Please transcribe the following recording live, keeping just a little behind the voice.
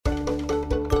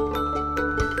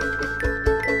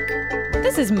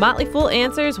This is Motley Fool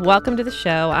Answers. Welcome to the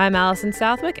show. I'm Allison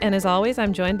Southwick, and as always,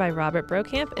 I'm joined by Robert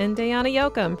Brokamp and Diana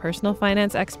Yoakum, personal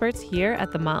finance experts here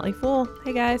at the Motley Fool.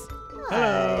 Hey, guys.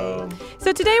 Hello.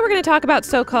 So today we're going to talk about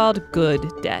so-called good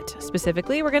debt.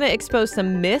 Specifically, we're going to expose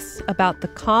some myths about the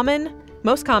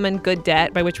most common good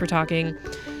debt, by which we're talking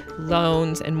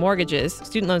loans and mortgages,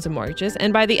 student loans and mortgages.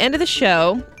 And by the end of the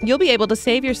show, you'll be able to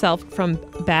save yourself from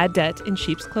bad debt in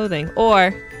sheep's clothing,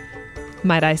 or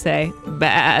might I say,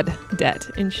 bad debt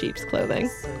in sheep's clothing.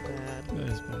 So bad. That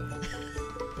is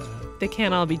bad. They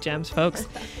can't all be gems, folks.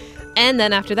 And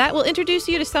then after that, we'll introduce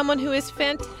you to someone who is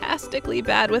fantastically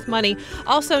bad with money,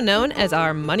 also known as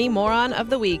our money moron of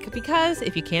the week, because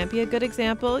if you can't be a good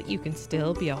example, you can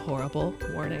still be a horrible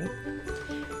warning.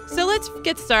 So let's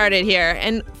get started here.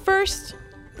 And first,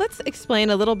 let's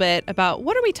explain a little bit about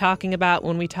what are we talking about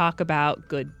when we talk about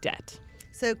good debt.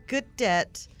 So good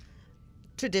debt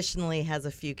traditionally has a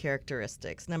few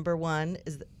characteristics. Number one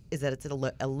is that it's at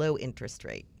a low interest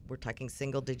rate. We're talking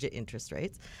single-digit interest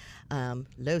rates,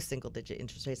 low single-digit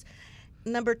interest rates.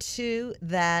 Number two,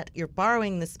 that you're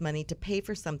borrowing this money to pay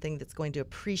for something that's going to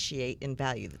appreciate in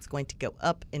value, that's going to go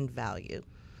up in value.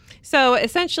 So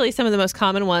essentially, some of the most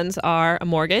common ones are a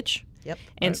mortgage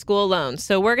and school loans.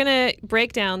 So we're going to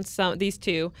break down these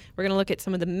two. We're going to look at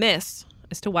some of the myths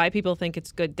as to why people think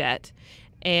it's good debt.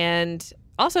 And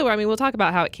also, we'll talk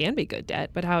about how it can be good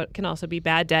debt, but how it can also be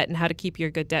bad debt and how to keep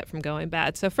your good debt from going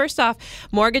bad. So first off,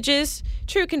 mortgages.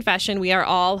 True confession, we are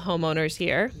all homeowners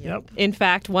here. Yep. In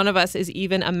fact, one of us is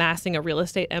even amassing a real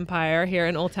estate empire here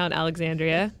in Old Town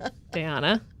Alexandria.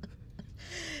 Diana.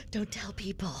 Don't tell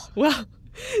people. Well,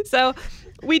 so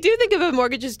we do think of a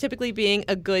mortgage as typically being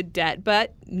a good debt,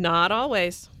 but not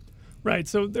always. Right.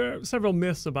 So there are several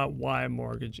myths about why a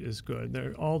mortgage is good. There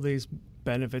are all these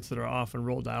benefits that are often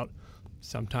rolled out,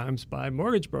 sometimes by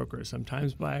mortgage brokers,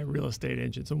 sometimes by real estate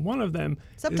agents. And one of them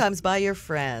sometimes by your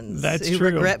friends who true.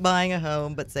 regret buying a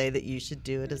home but say that you should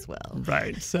do it as well.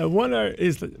 Right. So one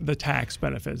is the tax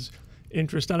benefits.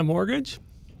 Interest on a mortgage,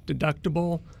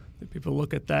 deductible. People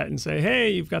look at that and say, hey,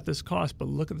 you've got this cost, but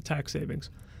look at the tax savings.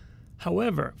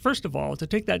 However, first of all, to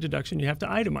take that deduction, you have to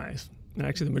itemize. And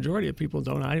actually, the majority of people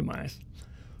don't itemize.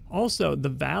 Also, the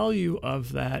value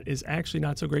of that is actually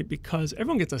not so great because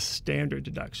everyone gets a standard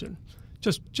deduction.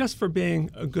 Just for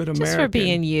being a good American. Just for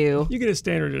being you. You get a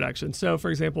standard deduction. So, for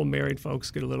example, married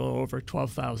folks get a little over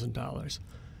 $12,000.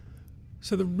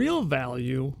 So the real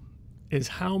value is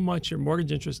how much your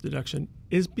mortgage interest deduction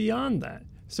is beyond that.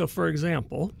 So, for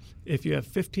example, if you have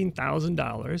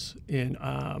 $15,000 in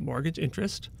mortgage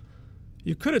interest,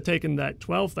 you could have taken that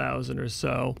 $12,000 or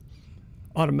so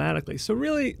automatically. So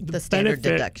really the standard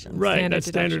benefit, deduction. Right, Standard that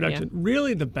standard deduction, deduction.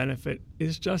 Really the benefit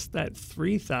is just that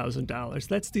 $3,000.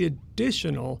 That's the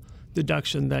additional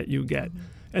deduction that you get. Mm-hmm.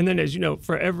 And then, as you know,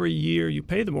 for every year you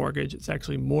pay the mortgage, it's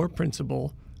actually more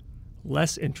principal,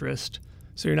 less interest.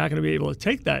 So you're not going to be able to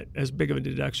take that as big of a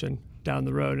deduction down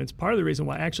the road. And it's part of the reason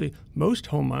why actually most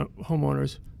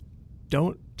homeowners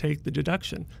don't take the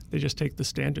deduction. They just take the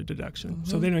standard deduction. Mm-hmm.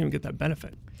 So they don't even get that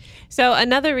benefit. So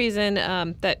another reason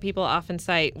that people often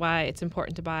cite why it's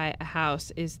important to buy a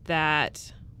house is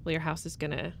that, well, your house is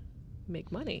going to make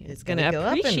money. It's going to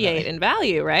appreciate in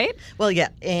value, right? Well, yeah,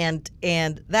 and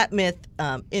that myth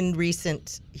in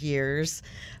recent years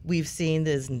we've seen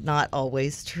is not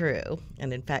always true,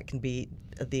 and in fact can be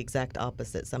the exact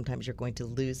opposite. Sometimes you're going to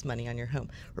lose money on your home.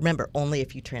 Remember, only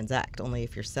if you transact, only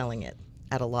if you're selling it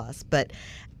at a loss. But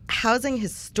housing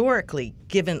historically,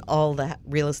 given all the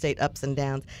real estate ups and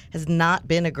downs, has not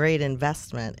been a great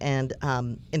investment. And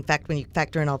in fact, when you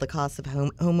factor in all the costs of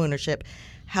home ownership,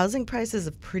 housing prices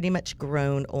have pretty much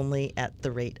grown only at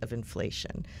the rate of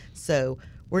inflation. So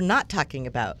we're not talking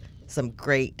about some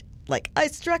great, like, I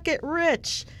struck it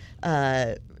rich.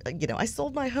 I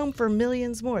sold my home for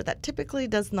millions more. That typically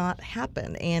does not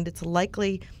happen, and it's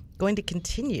likely going to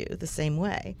continue the same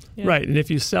way. Yeah. Right, and if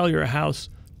you sell your house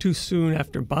too soon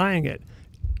after buying it,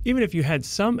 even if you had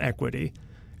some equity,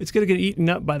 it's going to get eaten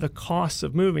up by the costs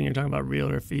of moving. You're talking about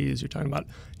realtor fees. You're talking about,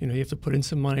 you have to put in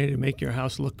some money to make your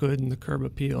house look good in the curb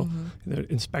appeal. Mm-hmm.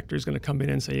 The inspector's going to come in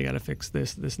and say, you got to fix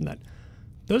this, this, and that.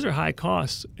 Those are high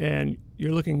costs, and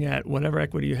you're looking at whatever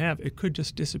equity you have. It could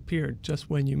just disappear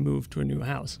just when you move to a new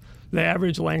house. The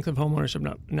average length of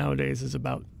homeownership nowadays is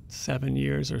about 7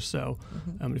 years or so.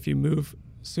 Mm-hmm. If you move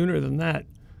sooner than that,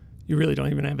 you really don't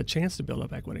even have a chance to build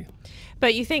up equity.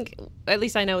 But you think, at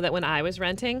least I know that when I was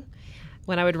renting,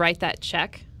 when I would write that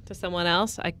check to someone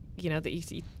else,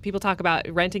 people talk about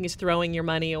renting is throwing your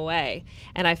money away.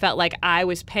 And I felt like I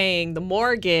was paying the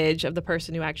mortgage of the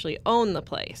person who actually owned the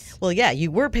place. Well, yeah,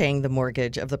 you were paying the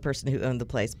mortgage of the person who owned the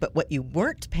place, but what you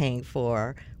weren't paying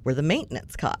for were the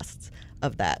maintenance costs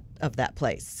of that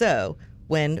place. So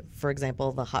when, for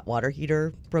example, the hot water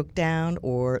heater broke down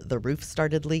or the roof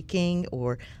started leaking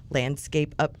or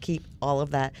landscape upkeep, all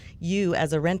of that, you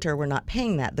as a renter were not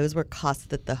paying that. Those were costs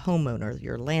that the homeowner,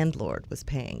 your landlord, was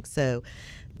paying. So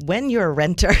when you're a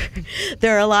renter,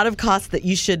 there are a lot of costs that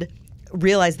you should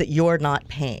realize that you're not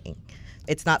paying.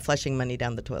 It's not flushing money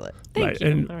down the toilet. Thank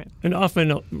you. And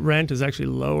often rent is actually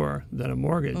lower than a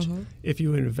mortgage. If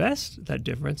you invest that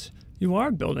difference, you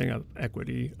are building up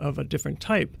equity of a different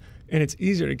type. And it's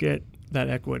easier to get that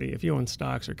equity. If you own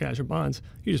stocks or cash or bonds,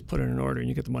 you just put in an order and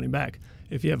you get the money back.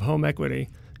 If you have home equity,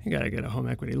 you got to get a home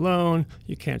equity loan.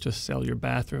 You can't just sell your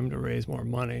bathroom to raise more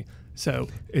money. So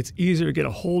it's easier to get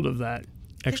a hold of that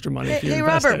extra money if you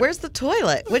invest Robert, it. Where's the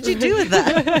toilet? What'd you do with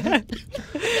that?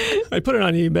 I put it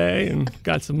on eBay and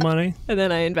got some money. And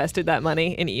then I invested that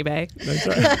money in eBay. That's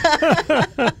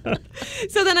right.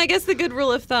 So then I guess the good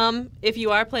rule of thumb, if you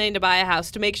are planning to buy a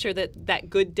house, to make sure that that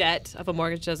good debt of a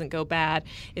mortgage doesn't go bad,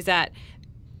 is that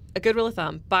a good rule of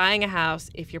thumb, buying a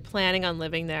house if you're planning on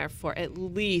living there for at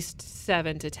least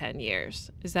 7 to 10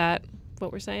 years. Is that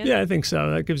what we're saying? Yeah, I think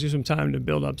so. That gives you some time to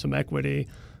build up some equity.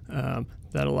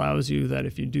 That allows you that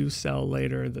if you do sell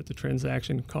later, that the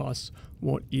transaction costs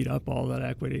won't eat up all that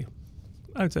equity.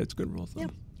 I would say it's a good rule of thumb. Yeah.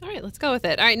 All right, let's go with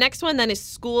it. All right, next one then is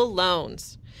school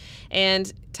loans. And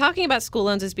talking about school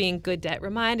loans as being good debt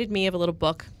reminded me of a little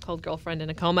book called Girlfriend in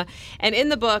a Coma. And in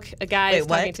the book, a guy is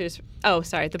talking to his... Oh,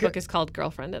 sorry. The book is called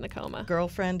Girlfriend in a Coma.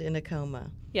 Girlfriend in a Coma.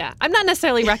 Yeah. I'm not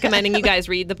necessarily recommending you guys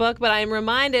read the book, but I'm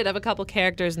reminded of a couple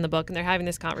characters in the book, and they're having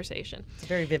this conversation. It's a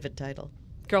very vivid title.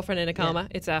 Girlfriend in a Coma.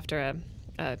 Yeah. It's after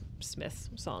a Smith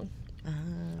song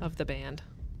of the band,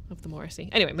 of the Morrissey.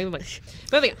 Anyway, moving on.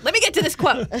 Let me get to this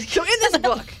quote. So in this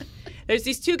book, there's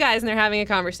these two guys, and they're having a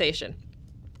conversation.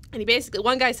 And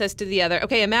one guy says to the other,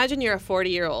 okay, imagine you're a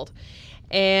 40-year-old,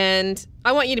 and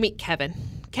I want you to meet Kevin.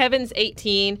 Kevin's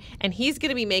 18, and he's going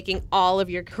to be making all of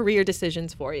your career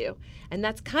decisions for you. And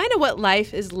that's kind of what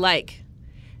life is like.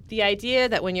 The idea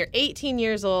that when you're 18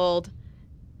 years old,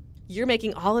 you're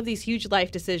making all of these huge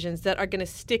life decisions that are going to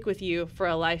stick with you for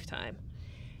a lifetime,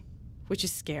 which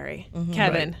is scary.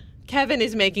 Kevin. Right. Kevin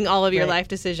is making all of your life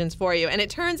decisions for you. And it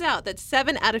turns out that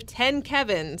 7 out of 10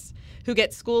 Kevins who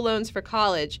get school loans for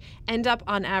college end up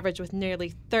on average with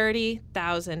nearly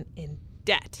 $30,000 in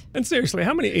debt. And seriously,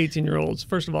 how many 18-year-olds,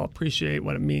 first of all, appreciate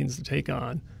what it means to take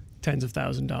on tens of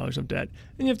thousands of dollars of debt?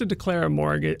 And you have to declare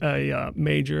a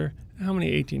major. How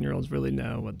many 18-year-olds really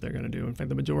know what they're going to do? In fact,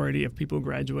 the majority of people who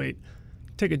graduate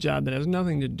take a job that has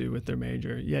nothing to do with their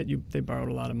major, yet they borrowed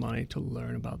a lot of money to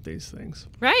learn about these things.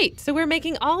 Right. So we're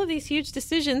making all of these huge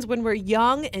decisions when we're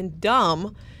young and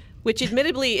dumb, which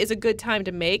admittedly is a good time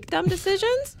to make dumb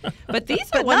decisions. But these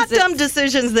are not dumb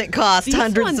decisions that cost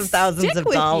hundreds of thousands of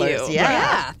dollars.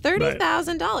 Yeah,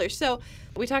 $30,000. So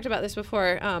we talked about this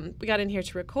before we got in here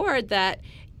to record, that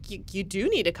you do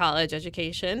need a college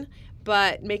education,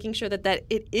 but making sure that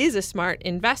it is a smart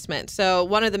investment. So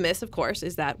one of the myths, of course,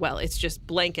 is that, well, it's just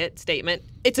blanket statement.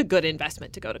 It's a good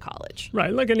investment to go to college.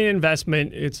 Right. Like any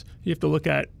investment, you have to look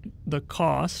at the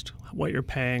cost, what you're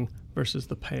paying, versus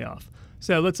the payoff.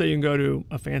 So let's say you can go to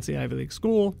a fancy Ivy League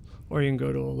school, or you can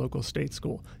go to a local state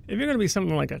school. If you're going to be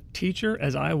something like a teacher,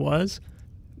 as I was,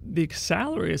 the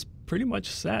salary is pretty much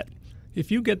set. If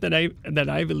you get that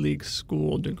Ivy League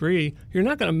school degree, you're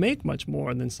not going to make much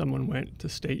more than someone went to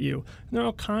State U. And there are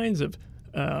all kinds of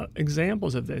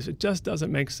examples of this. It just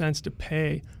doesn't make sense to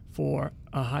pay for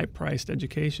a high-priced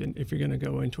education if you're going to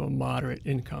go into a moderate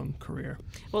income career.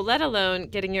 Well, let alone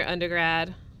getting your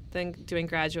undergrad, then doing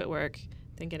graduate work,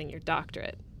 then getting your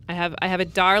doctorate. I have a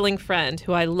darling friend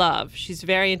who I love. She's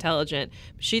very intelligent.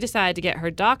 She decided to get her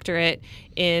doctorate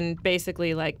in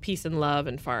basically like peace and love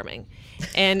and farming.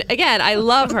 And again, I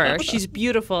love her. She's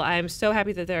beautiful. I am so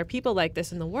happy that there are people like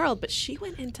this in the world. But she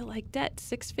went into like debt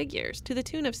 6 figures, to the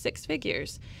tune of 6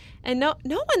 figures. And no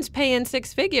one's paying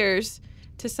 6 figures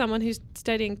to someone who's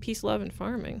studying peace, love, and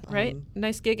farming, right?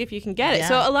 Nice gig if you can get it. Yeah.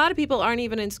 So a lot of people aren't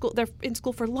even in school. They're in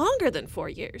school for longer than 4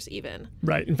 years even.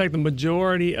 Right. In fact, the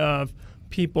majority of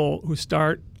people who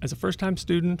start as a first-time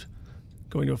student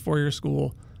going to a 4-year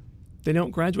school, they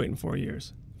don't graduate in 4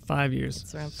 years, 5 years,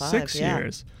 it's around 5, 6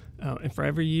 years. And for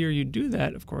every year you do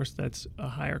that, of course, that's a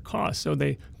higher cost. So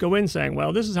they go in saying,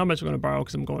 well, this is how much I'm going to borrow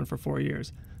because I'm going for 4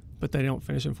 years. But they don't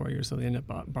finish in 4 years, so they end up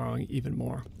borrowing even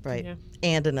more. Right. Yeah.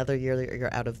 And another year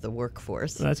you're out of the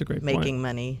workforce. Well, that's a great point. Making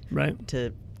money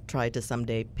to try to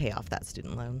someday pay off that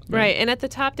student loan. Right. And at the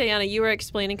top, Diana, you were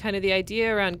explaining kind of the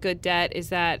idea around good debt is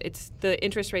that the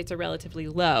interest rates are relatively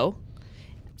low,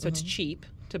 so it's cheap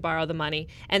to borrow the money,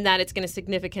 and that it's going to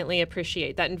significantly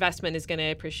appreciate. That investment is going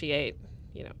to appreciate,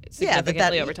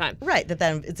 significantly over time. Right, that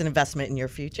it's an investment in your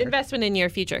future. Investment in your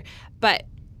future. But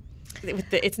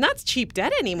it's not cheap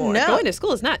debt anymore. No. Going to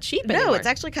school is not cheap anymore. No, it's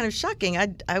actually kind of shocking.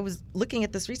 I was looking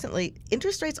at this recently.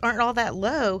 Interest rates aren't all that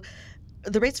low.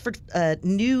 The rates for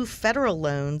new federal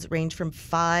loans range from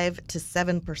 5 to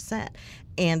 7%.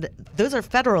 And those are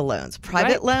federal loans.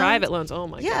 Private loans. Private loans. Oh,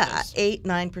 my goodness. 8,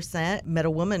 9%. Met a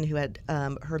woman who had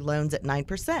her loans at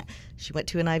 9%. She went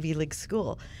to an Ivy League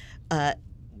school.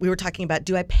 We were talking about,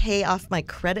 do I pay off my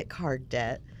credit card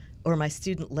debt or my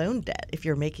student loan debt if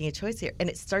you're making a choice here? And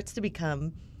it starts to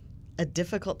become a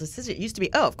difficult decision. It used to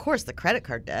be, of course, the credit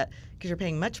card debt, because you're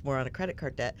paying much more on a credit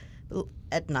card debt. But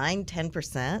at 9,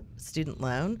 10% student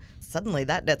loan, suddenly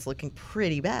that debt's looking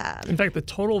pretty bad. In fact, the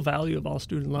total value of all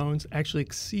student loans actually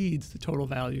exceeds the total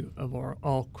value of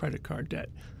all credit card debt.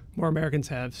 More Americans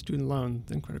have student loan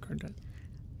than credit card debt.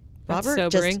 That's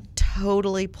Robert sobering. just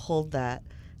totally pulled that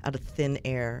out of thin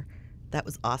air. That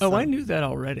was awesome. Oh, I knew that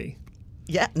already.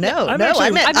 Yeah,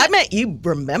 I meant you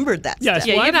remembered that Yes, stuff.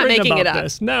 Yeah, well, you're I've not written making it about up.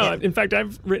 this. No, in fact,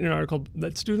 I've written an article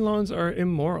that student loans are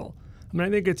immoral. I mean, I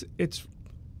think it's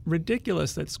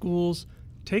ridiculous that schools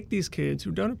take these kids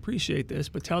who don't appreciate this,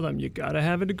 but tell them you got to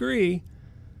have a degree,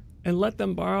 and let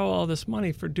them borrow all this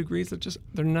money for degrees that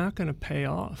they're not going to pay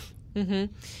off.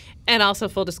 Mm-hmm. And also,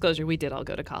 full disclosure, we did all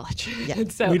go to college. Yeah.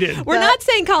 So We did. we're not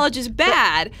saying college is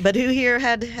bad. But who here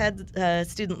had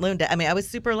student loan debt? I mean, I was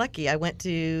super lucky. I went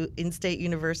to in-state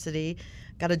university,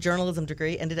 got a journalism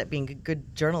degree, ended up being a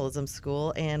good journalism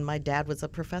school, and my dad was a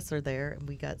professor there, and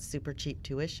we got super cheap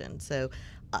tuition. So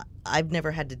I've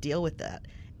never had to deal with that.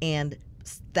 And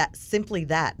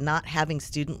that not having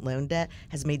student loan debt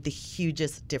has made the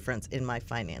hugest difference in my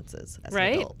finances as an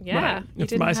Right? adult. Yeah. Right. you And for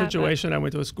didn't my have that. situation, I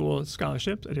went to a school of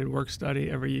scholarships. I did work study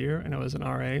every year, and I was an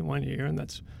RA 1 year, and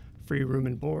that's free room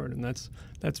and board. And that's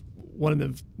one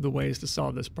of the ways to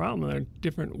solve this problem. There are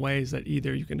different ways that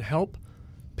either you can help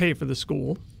pay for the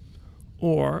school,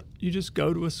 or you just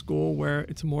go to a school where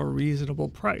it's a more reasonable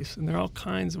price. And there are all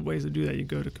kinds of ways to do that. You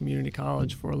go to community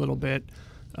college for a little bit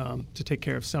to take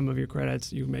care of some of your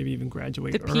credits. You maybe even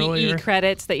graduate The earlier. PE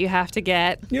credits that you have to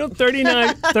get.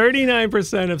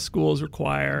 39% of schools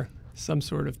require some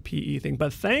sort of PE thing.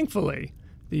 But thankfully,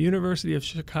 the University of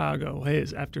Chicago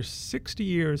is, after 60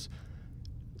 years,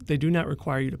 they do not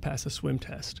require you to pass a swim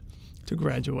test to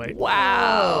graduate.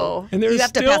 Wow. And there's You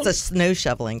have to still, pass a snow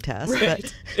shoveling test.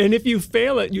 But and if you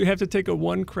fail it, you have to take a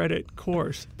 1-credit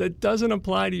course that doesn't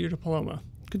apply to your diploma.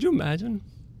 Could you imagine?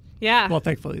 Yeah. Well,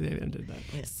 thankfully, they ended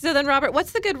that. So then, Robert,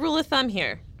 what's the good rule of thumb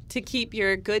here to keep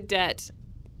your good debt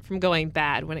from going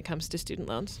bad when it comes to student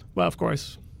loans? Well, of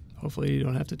course, hopefully you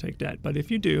don't have to take debt. But if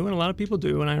you do, and a lot of people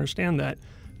do, and I understand that,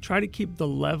 try to keep the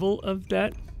level of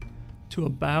debt to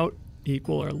about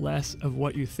equal or less of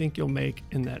what you think you'll make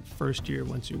in that first year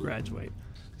once you graduate.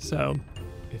 So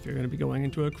if you're going to be going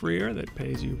into a career that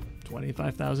pays you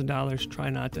 $25,000,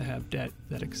 try not to have debt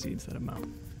that exceeds that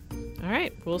amount. All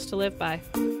right. Rules to live by.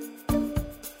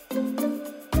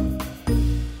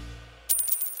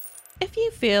 If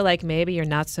you feel like maybe you're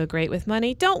not so great with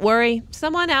money, don't worry.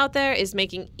 Someone out there is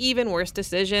making even worse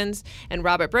decisions, and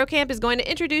Robert Brokamp is going to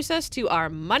introduce us to our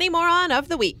Money Moron of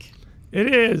the Week.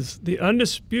 It is the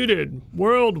undisputed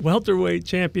world welterweight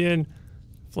champion,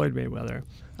 Floyd Mayweather.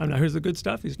 Now, here's the good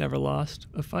stuff. He's never lost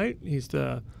a fight. He's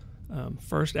the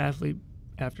first athlete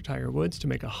after Tiger Woods to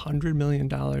make $100 million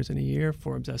in a year.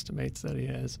 Forbes estimates that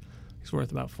he's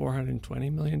worth about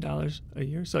 $420 million a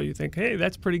year. So you think, hey,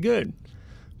 that's pretty good.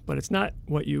 But it's not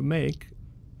what you make,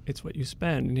 it's what you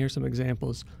spend. And here's some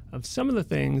examples of some of the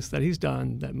things that he's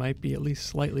done that might be at least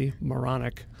slightly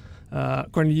moronic.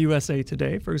 According to USA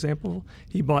Today, for example,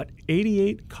 he bought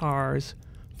 88 cars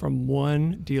from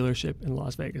one dealership in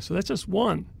Las Vegas. So that's just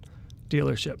one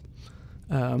dealership.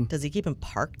 does he keep him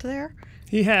parked there?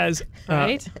 He has,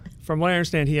 Right. From what I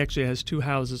understand, he actually has 2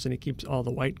 houses, and he keeps all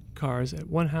the white cars at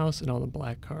one house and all the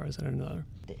black cars at another.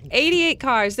 88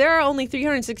 cars. There are only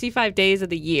 365 days of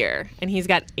the year, and he's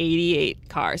got 88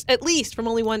 cars, at least from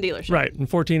only one dealership. Right, and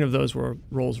 14 of those were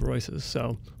Rolls Royces.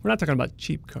 So we're not talking about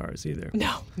cheap cars either.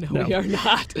 No, No. we are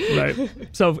not. Right.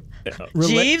 So,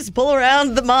 Jeeves, pull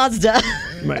around the Mazda.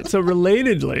 right. So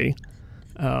relatedly,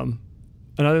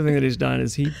 another thing that he's done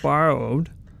is he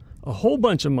borrowed a whole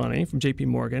bunch of money from J.P.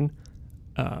 Morgan,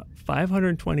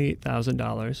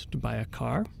 $528,000 to buy a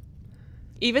car.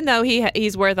 Even though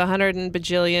he's worth $100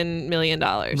 bajillion million.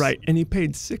 Right, and he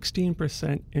paid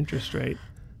 16% interest rate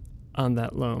on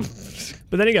that loan.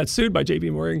 But then he got sued by J.P.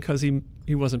 Morgan because he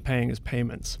wasn't paying his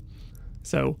payments.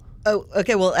 So. Oh,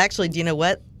 okay. Well, actually, do you know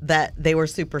what? That they were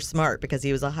super smart because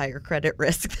he was a higher credit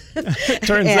risk. It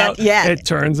turns out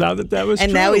that was true.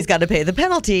 And now he's got to pay the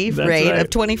penalty rate of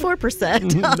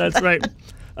 24%. That's right.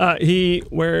 He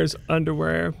wears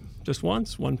underwear just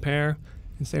once, one pair.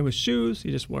 And same with shoes. He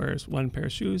just wears one pair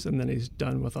of shoes, and then he's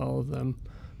done with all of them.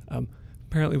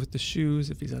 Apparently with the shoes,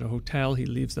 if he's at a hotel, he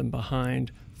leaves them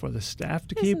behind for the staff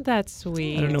to keep. Isn't that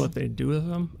sweet? I don't know what they do with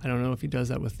them. I don't know if he does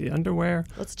that with the underwear.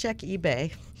 Let's check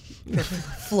eBay.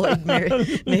 Floyd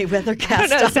Mayweather cast. I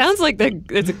don't know. It sounds like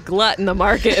it's a glut in the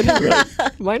market.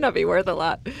 Might not be worth a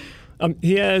lot.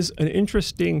 He has an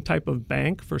interesting type of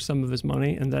bank for some of his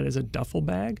money, and that is a duffel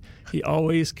bag. He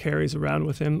always carries around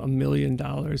with him $1 million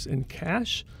in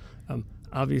cash.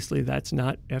 Obviously, that's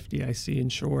not FDIC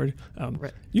insured.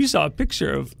 Right. You saw a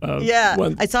picture of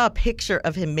I saw a picture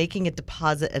of him making a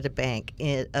deposit at a bank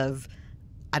of,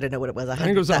 I don't know what it was. I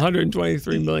think it was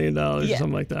 $123 million or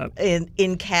something like that.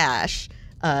 In cash,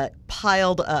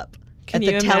 piled up Can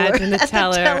at you the teller, imagine the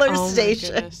teller? at the teller Oh, my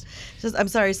station. goodness. Just, I'm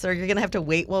sorry, sir, you're going to have to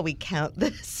wait while we count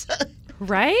this.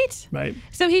 Right? Right.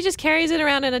 So he just carries it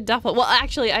around in a duffel. Well,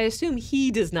 actually, I assume he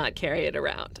does not carry it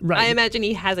around. Right. I imagine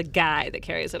he has a guy that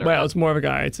carries it around. Well, it's more of a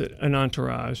guy. It's an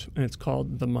entourage, and it's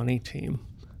called the Money Team.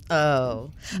 Oh,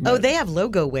 they have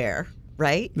logo wear,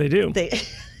 right? They do. They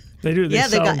do. They've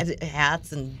got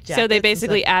hats and jackets. So they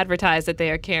basically advertise that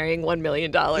they are carrying $1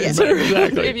 million. Yeah.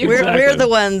 Exactly. If you- We're the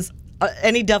ones,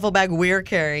 any duffel bag we're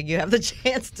carrying, you have the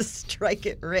chance to strike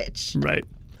it rich. Right.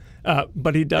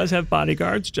 But he does have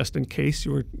bodyguards just in case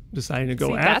you were deciding to go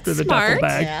See, after that's the smart. duffel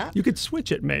bag. Yeah. You could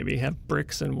switch it maybe, have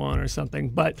bricks in one or something.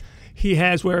 But he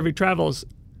has, wherever he travels,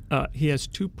 he has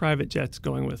 2 private jets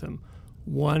going with him.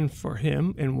 One for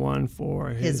him and one for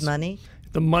His money?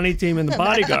 the Money Team and the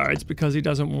bodyguards because he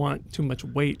doesn't want too much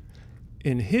weight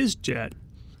in his jet.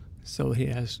 So he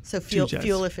has So 2 jets.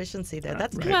 fuel efficiency there.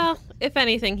 That's right. good. Well, if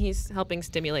anything, he's helping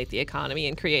stimulate the economy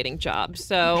and creating jobs.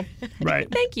 So Right.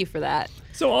 thank you for that.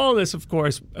 So all this, of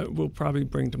course, will probably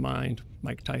bring to mind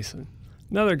Mike Tyson.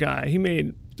 Another guy, he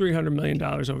made $300 million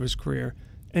over his career,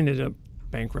 ended up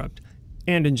bankrupt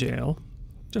and in jail,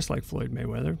 just like Floyd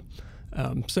Mayweather.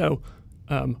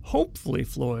 Hopefully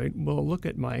Floyd will look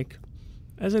at Mike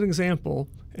as an example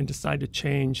and decide to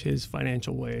change his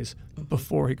financial ways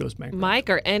before he goes bankrupt. Mike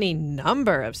or any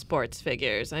number of sports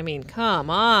figures. I mean, come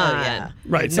on. Oh, yeah.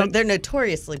 Right. They're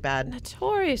notoriously bad.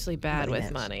 Notoriously bad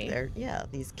with money. They're,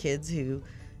 these kids who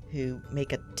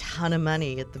make a ton of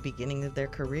money at the beginning of their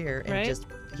career and Right. just,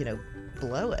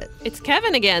 blow it. It's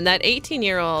Kevin again, that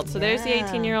 18-year-old. So there's the Yeah.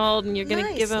 18-year-old, and you're going to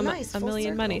Nice, give him nice. a Full million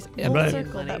circle. monies. Full Right.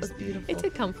 circle. That was beautiful. It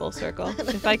did come full circle.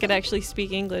 If I could actually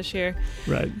speak English here.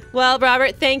 Right. Well,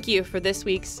 Robert, thank you for this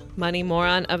week's Money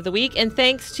Moron of the Week. And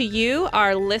thanks to you,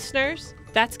 our listeners.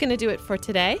 That's going to do it for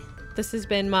today. This has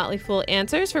been Motley Fool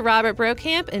Answers. For Robert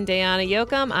Brokamp and Dayana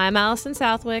Yoakum, I'm Allison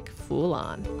Southwick. Fool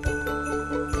on.